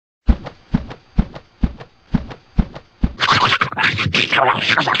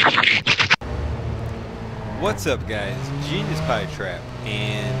What's up, guys? Genius Pie Trap,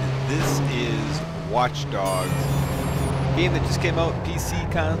 and this is Watch Dogs, a game that just came out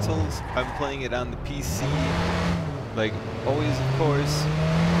PC consoles. I'm playing it on the PC, like always, of course.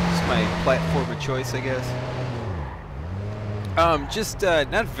 It's my platform of choice, I guess. Just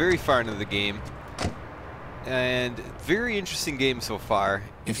not very far into the game, and very interesting game so far.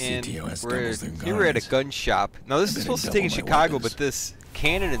 If CTOS doubles their guns, here we're at a gun shop. Now this is supposed to take in Chicago, weapons. but this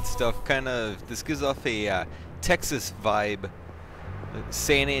cannon and stuff this gives off a Texas vibe,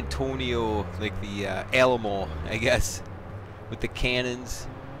 San Antonio, like the Alamo, I guess, with the cannons.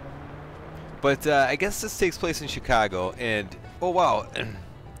 But I guess this takes place in Chicago, and oh wow,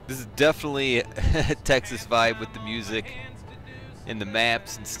 this is definitely a Texas vibe with the music and the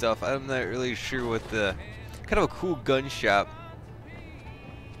maps and stuff. I'm not really sure what the kind of a cool gun shop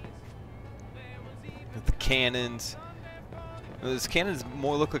with the cannons. Those cannons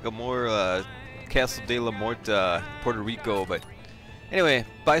look like a more Castle de la Morta, Puerto Rico, but anyway,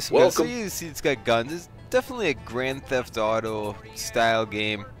 buy some guns. So you see it's got guns. It's definitely a Grand Theft Auto style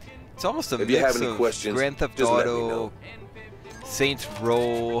game. It's almost a mix of Grand Theft Auto, Saints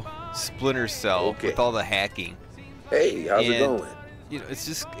Row, Splinter Cell with all the hacking. Hey, how's it going? You know,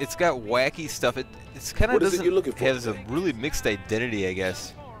 it's got wacky stuff. It's kind of doesn't has a really mixed identity, I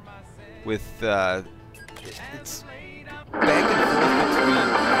guess. With it's back and forth between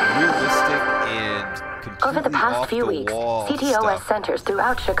realistic and completely over the past few weeks, CTOS centers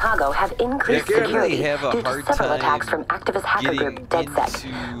throughout Chicago have increased security due to several attacks from activist hacker group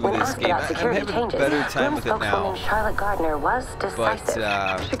DedSec. When asked about security changes, Bloom spokeswoman Charlotte Gardner was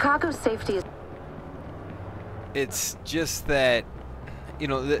decisive. Chicago's safety is... It's just that, you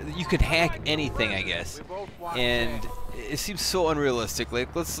know, you can hack anything, I guess, and it seems so unrealistic. Like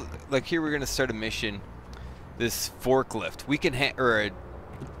here we're gonna start a mission. This forklift, we can hack, or a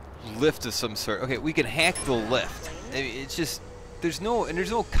lift of some sort. Okay, we can hack the lift. I mean, it's just there's no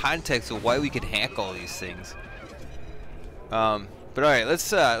context of why we can hack all these things. But all right, let's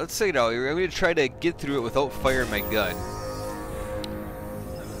take it out. I'm gonna try to get through it without firing my gun.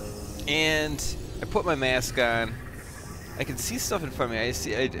 And I put my mask on. I can see stuff in front of me.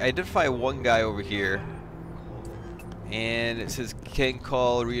 I identify one guy over here. And it says can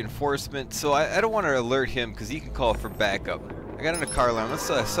call reinforcement, so I don't want to alert him because he can call for backup. I got in a car alarm. Let's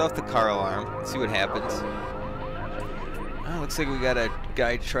set off the car alarm. Let's see what happens. Oh, looks like we got a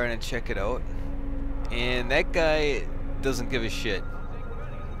guy trying to check it out, and that guy doesn't give a shit.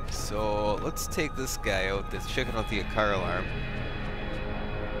 So let's take this guy out that's checking out the car alarm.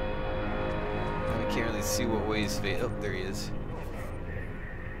 We can't really see what way he's facing. Oh, there he is.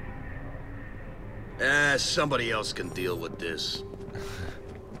 Somebody else can deal with this.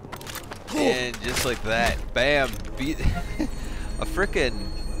 And just like that, bam, beat a frickin'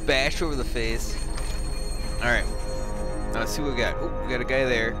 bash over the face. Alright, now let's see what we got. Oh, we got a guy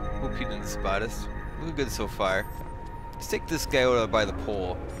there. Hope he didn't spot us. Looking good so far. Let's take this guy out by the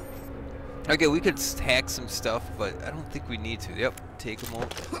pole. Okay, we could hack some stuff, but I don't think we need to. Yep, take him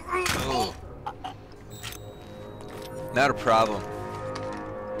out. Oh. Not a problem.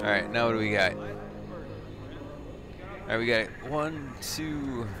 Alright, now what do we got? Alright, we got 1,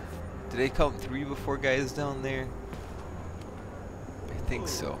 2. Did I count 3 before guys down there? I think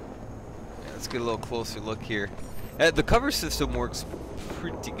so. Yeah, let's get a little closer look here. The cover system works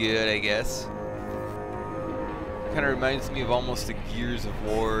pretty good, I guess. Kind of reminds me of almost a Gears of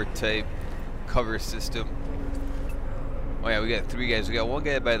War type cover system. Oh yeah, we got 3 guys. We got one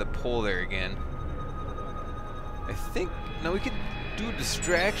guy by the pole there again. I think, no, we could do a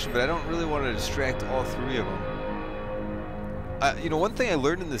distraction, but I don't really want to distract all 3 of them. You know, one thing I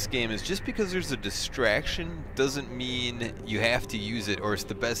learned in this game is just because there's a distraction doesn't mean you have to use it or it's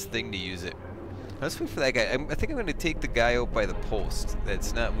the best thing to use it. Let's wait for that guy. I think I'm going to take the guy out by the post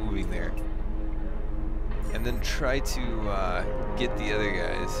that's not moving there. And then try to get the other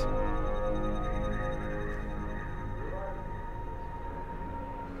guys.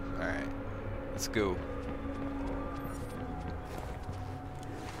 Alright, let's go.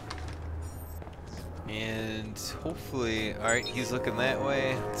 And hopefully, alright, he's looking that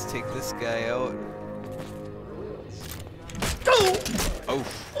way. Let's take this guy out. Oh,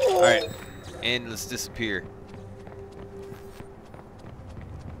 alright. And let's disappear.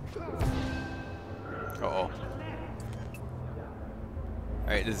 Uh-oh.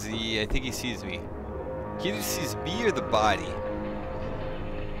 Alright, does he, I think he sees me. He either sees me or the body.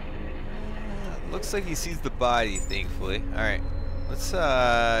 Looks like he sees the body, thankfully. Alright. Let's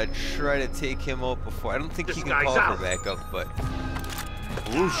try to take him out before. I don't think he can call for backup, but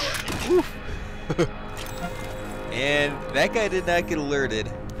whoosh. And that guy did not get alerted,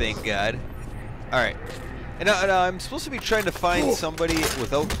 thank God. Alright. And now I'm supposed to be trying to find somebody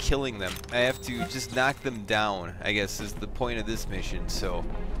without killing them. I have to just knock them down, I guess, is the point of this mission, so.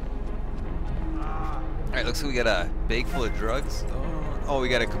 Alright, looks like we got a bag full of drugs. Oh, we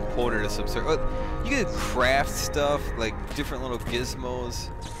got a component of some sort. Oh, you can craft stuff, like different little gizmos.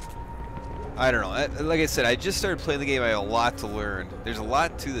 I don't know. Like I said, I just started playing the game. I have a lot to learn. There's a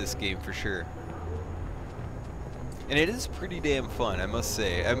lot to this game for sure. And it is pretty damn fun, I must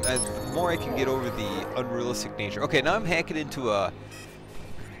say. The more I can get over the unrealistic nature. Okay, now I'm hacking into a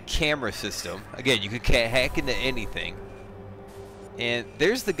camera system. Again, you could hack into anything. And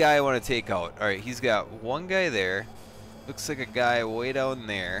there's the guy I want to take out. Alright, he's got one guy there. Looks like a guy way down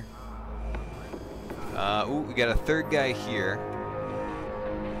there. Ooh, we got a third guy here.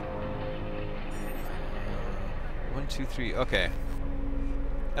 1, 2, 3. Okay.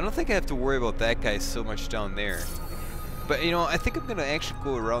 I don't think I have to worry about that guy so much down there. But, you know, I think I'm going to actually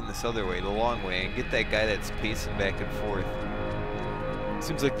go around this other way, the long way, and get that guy that's pacing back and forth.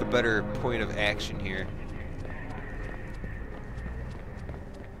 Seems like the better point of action here.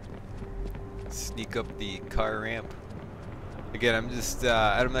 Sneak up the car ramp. Again, I'm just,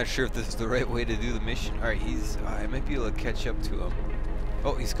 I'm not sure if this is the right way to do the mission. Alright, I might be able to catch up to him.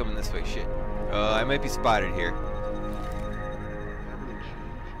 Oh, he's coming this way, shit. I might be spotted here.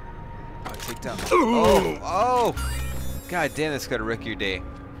 Oh, take down. Oh! God damn, that's gotta wreck your day.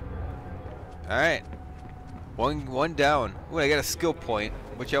 Alright. One down. Ooh, I got a skill point,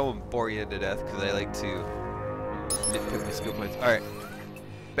 which I won't bore you to death, because I like to nitpick my skill points. Alright.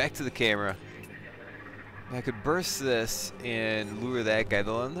 Back to the camera. I could burst this and lure that guy,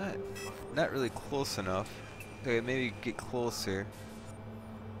 though I'm not really close enough. Okay, maybe get closer.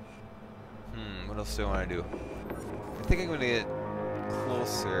 What else do I want to do? I think I'm going to get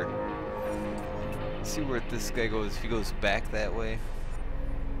closer. See where this guy goes, if he goes back that way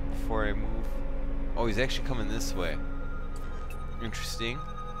before I move. Oh, he's actually coming this way. Interesting.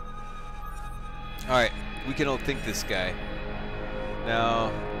 Alright, we can outthink this guy.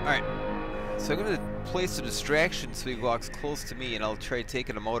 Now, alright. So I'm going to place a distraction so he walks close to me, and I'll try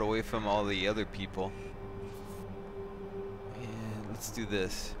taking him out away from all the other people. And let's do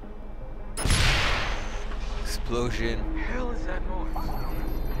this. Explosion. What the hell is that noise?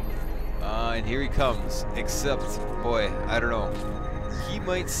 And here he comes. Except, boy, I don't know. He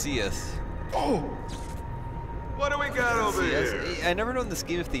might see us. Oh! What do we got over here? I never know in this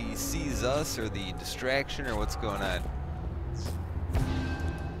game if he sees us or the distraction or what's going on.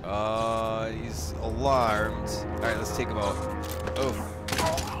 He's alarmed. Alright, let's take him out.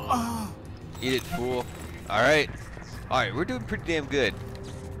 Oh. Eat it, fool. Alright. Alright, we're doing pretty damn good.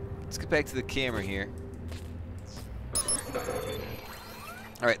 Let's get back to the camera here.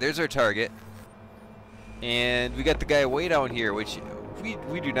 Alright, there's our target. And we got the guy way down here, which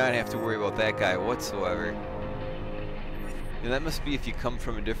we do not have to worry about that guy whatsoever. And that must be if you come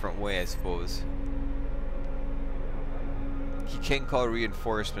from a different way, I suppose. He can call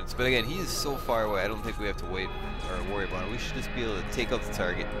reinforcements, but again, he is so far away, I don't think we have to wait or worry about it. We should just be able to take out the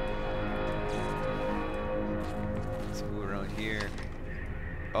target. Let's move around here.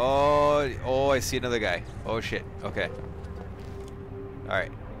 Oh, I see another guy. Oh shit, okay.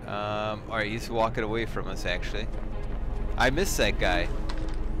 Alright, alright, he's walking away from us actually. I missed that guy.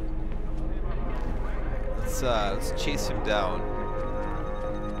 Let's chase him down.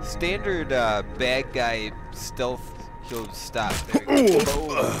 Standard bad guy stealth. He'll stop. There we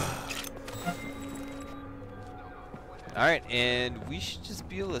go. Alright, and we should just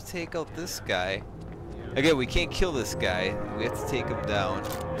be able to take out this guy. Again, we can't kill this guy. We have to take him down.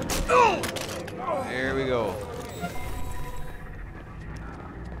 There we go.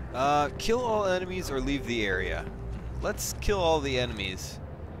 Kill all enemies or leave the area. Let's kill all the enemies.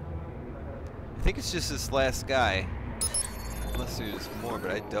 I think it's just this last guy. Unless there's more,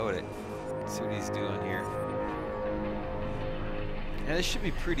 but I doubt it. Let's see what he's doing here. And this should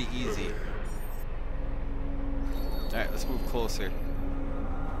be pretty easy. Alright, let's move closer.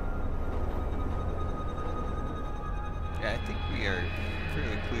 Yeah, I think we are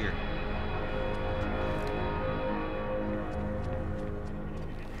fairly clear.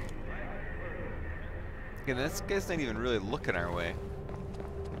 Again, this guy's not even really looking our way.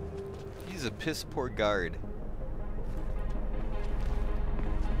 He's a piss poor guard.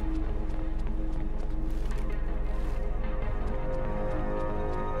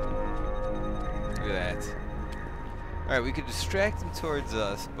 Look at that. Alright, we could distract him towards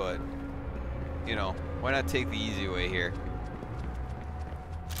us, but, you know, why not take the easy way here?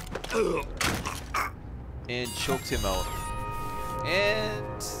 And choked him out.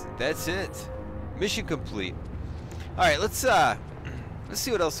 And that's it. Mission complete. All right, let's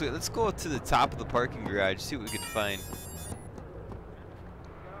see what else let's go to the top of the parking garage, see what we can find.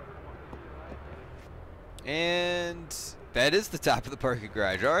 And that is the top of the parking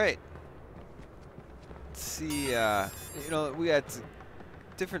garage. All right. Let's see. You know, we got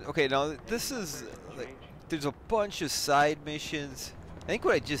different. Okay, now this is like there's a bunch of side missions. I think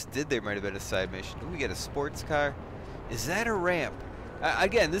what I just did there might have been a side mission. Ooh, we got a sports car. Is that a ramp?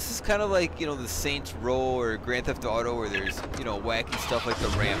 Again, this is kind of like, you know, the Saints Row or Grand Theft Auto where there's, you know, wacky stuff like the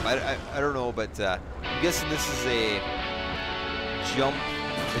ramp. I don't know, but I'm guessing this is a jump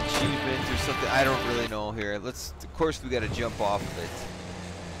achievement or something. I don't really know here. Of course, we got to jump off of it.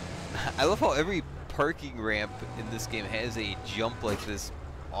 I love how every parking ramp in this game has a jump like this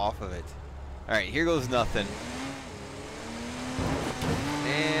off of it. All right, here goes nothing.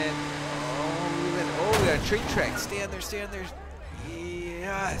 And we got a train track. Stay on there, stay on there.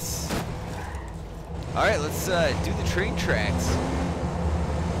 Yes. All right, let's do the train tracks.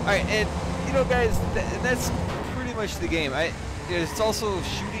 All right, and you know, guys, that's pretty much the game. It's also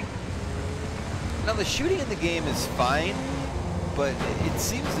shooting. Now the shooting in the game is fine, but it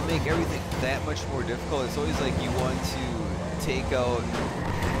seems to make everything that much more difficult. It's always like you want to take out.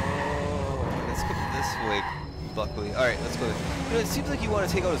 Oh, let's go this way. Luckily, all right, let's go. You know, it seems like you want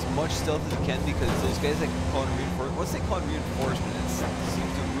to take out as much stealth as you can because those guys that call in reinforcement. Once they call in reinforcement, it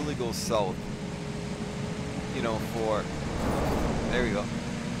seems to really go south. You know, there we go,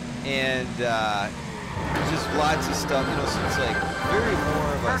 and there's just lots of stuff. You know, so it's like very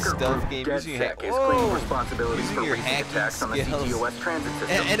more of a stealth game. Using your using your hacking skills.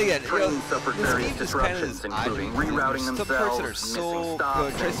 And again, you know, this game is kind of this odd. Some parts that are so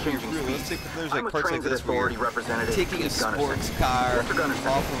good, tries to be realistic, but there's like parts like this where you're taking a sports car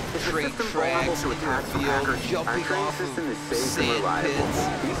off of train tracks into a field, jumping off of sand pits.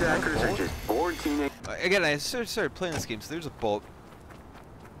 These hackers are just bored teenagers. Again, I started playing this game, so there's a boat.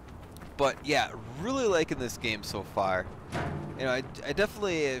 But yeah, really liking this game so far. You know, I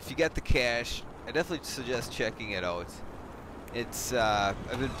definitely, if you got the cash, I definitely suggest checking it out. It's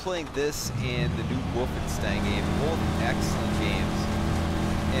I've been playing this and the new Wolfenstein game, both excellent games.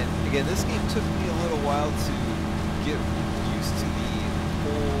 And again, this game took me a little while to get used to the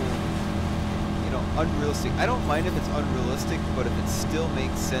whole, you know, unrealistic. I don't mind if it's unrealistic, but if it still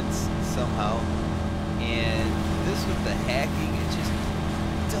makes sense somehow. And this with the hacking, it just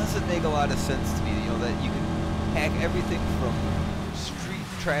doesn't make a lot of sense to me. You know, that you can hack everything from street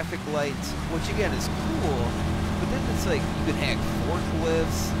traffic lights, which again is cool, but then it's like you can hack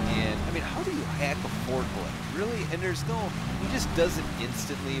forklifts, and I mean, how do you hack a forklift? Really? And there's no, he just does it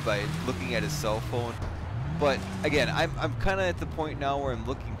instantly by looking at his cell phone. But again, I'm kind of at the point now where I'm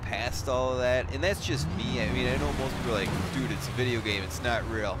looking past all of that, and that's just me. I mean, I know most people are like, dude, it's a video game, it's not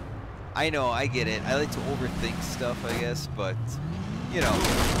real. I know, I get it. I like to overthink stuff, I guess, but you know,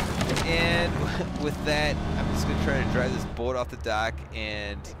 and with that, I'm just going to try to drive this boat off the dock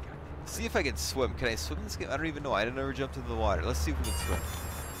and see if I can swim. Can I swim in this game? I don't even know. I never jumped into the water. Let's see if we can swim.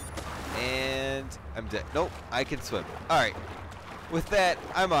 And I'm dead. Nope, I can swim. All right. With that,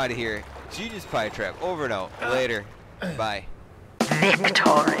 I'm out of here. Genius Pie Trap, over and out. Later. Bye.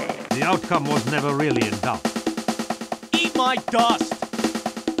 Victory. The outcome was never really in doubt. Eat my dust!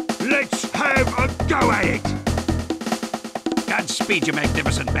 Let's have a go at it! Godspeed, you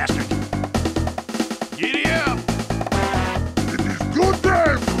magnificent bastard! Giddy up!